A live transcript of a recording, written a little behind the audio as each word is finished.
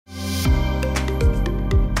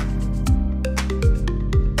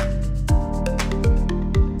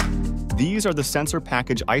These are the sensor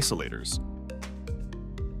package isolators.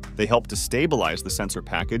 They help to stabilize the sensor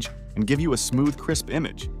package and give you a smooth, crisp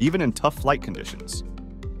image, even in tough flight conditions.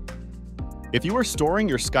 If you are storing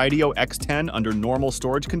your Skydio X10 under normal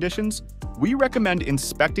storage conditions, we recommend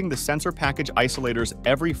inspecting the sensor package isolators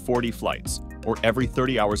every 40 flights, or every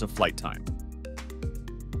 30 hours of flight time.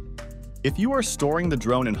 If you are storing the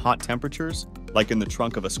drone in hot temperatures, like in the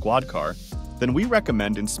trunk of a squad car, then we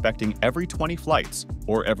recommend inspecting every 20 flights,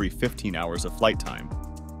 or every 15 hours of flight time.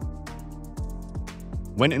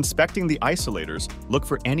 When inspecting the isolators, look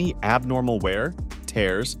for any abnormal wear,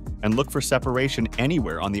 tears, and look for separation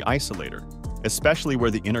anywhere on the isolator, especially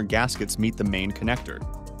where the inner gaskets meet the main connector.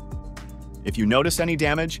 If you notice any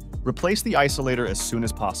damage, replace the isolator as soon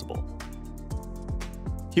as possible.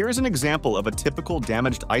 Here is an example of a typical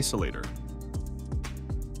damaged isolator.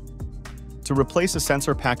 To replace a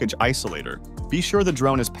sensor package isolator, be sure the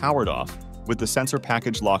drone is powered off with the sensor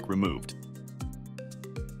package lock removed.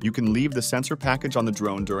 You can leave the sensor package on the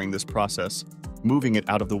drone during this process, moving it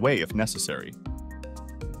out of the way if necessary.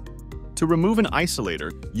 To remove an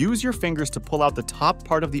isolator, use your fingers to pull out the top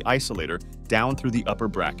part of the isolator down through the upper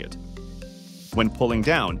bracket. When pulling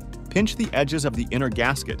down, pinch the edges of the inner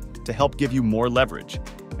gasket to help give you more leverage,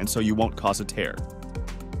 and so you won't cause a tear.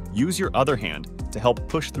 Use your other hand to help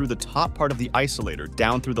push through the top part of the isolator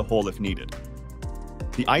down through the hole if needed.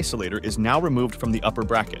 The isolator is now removed from the upper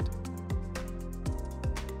bracket.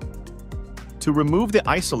 To remove the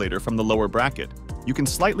isolator from the lower bracket, you can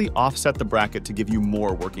slightly offset the bracket to give you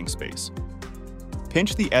more working space.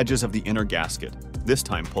 Pinch the edges of the inner gasket, this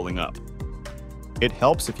time pulling up. It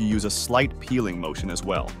helps if you use a slight peeling motion as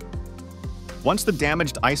well. Once the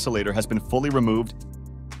damaged isolator has been fully removed,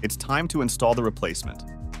 it's time to install the replacement.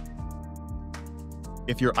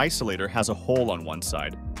 If your isolator has a hole on one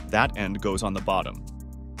side, that end goes on the bottom.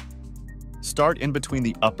 Start in between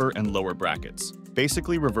the upper and lower brackets,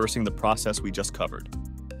 basically reversing the process we just covered.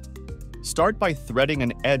 Start by threading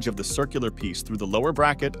an edge of the circular piece through the lower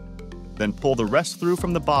bracket, then pull the rest through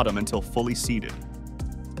from the bottom until fully seated.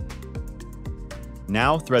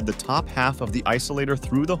 Now thread the top half of the isolator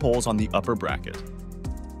through the holes on the upper bracket.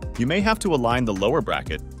 You may have to align the lower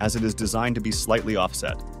bracket as it is designed to be slightly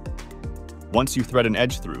offset. Once you thread an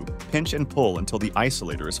edge through, pinch and pull until the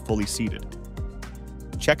isolator is fully seated.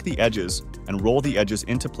 Check the edges and roll the edges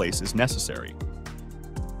into place as necessary.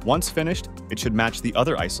 Once finished, it should match the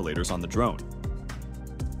other isolators on the drone.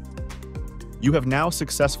 You have now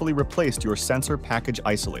successfully replaced your sensor package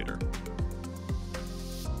isolator.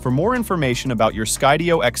 For more information about your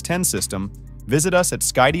Skydio X10 system, visit us at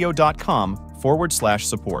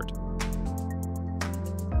skydio.com/support.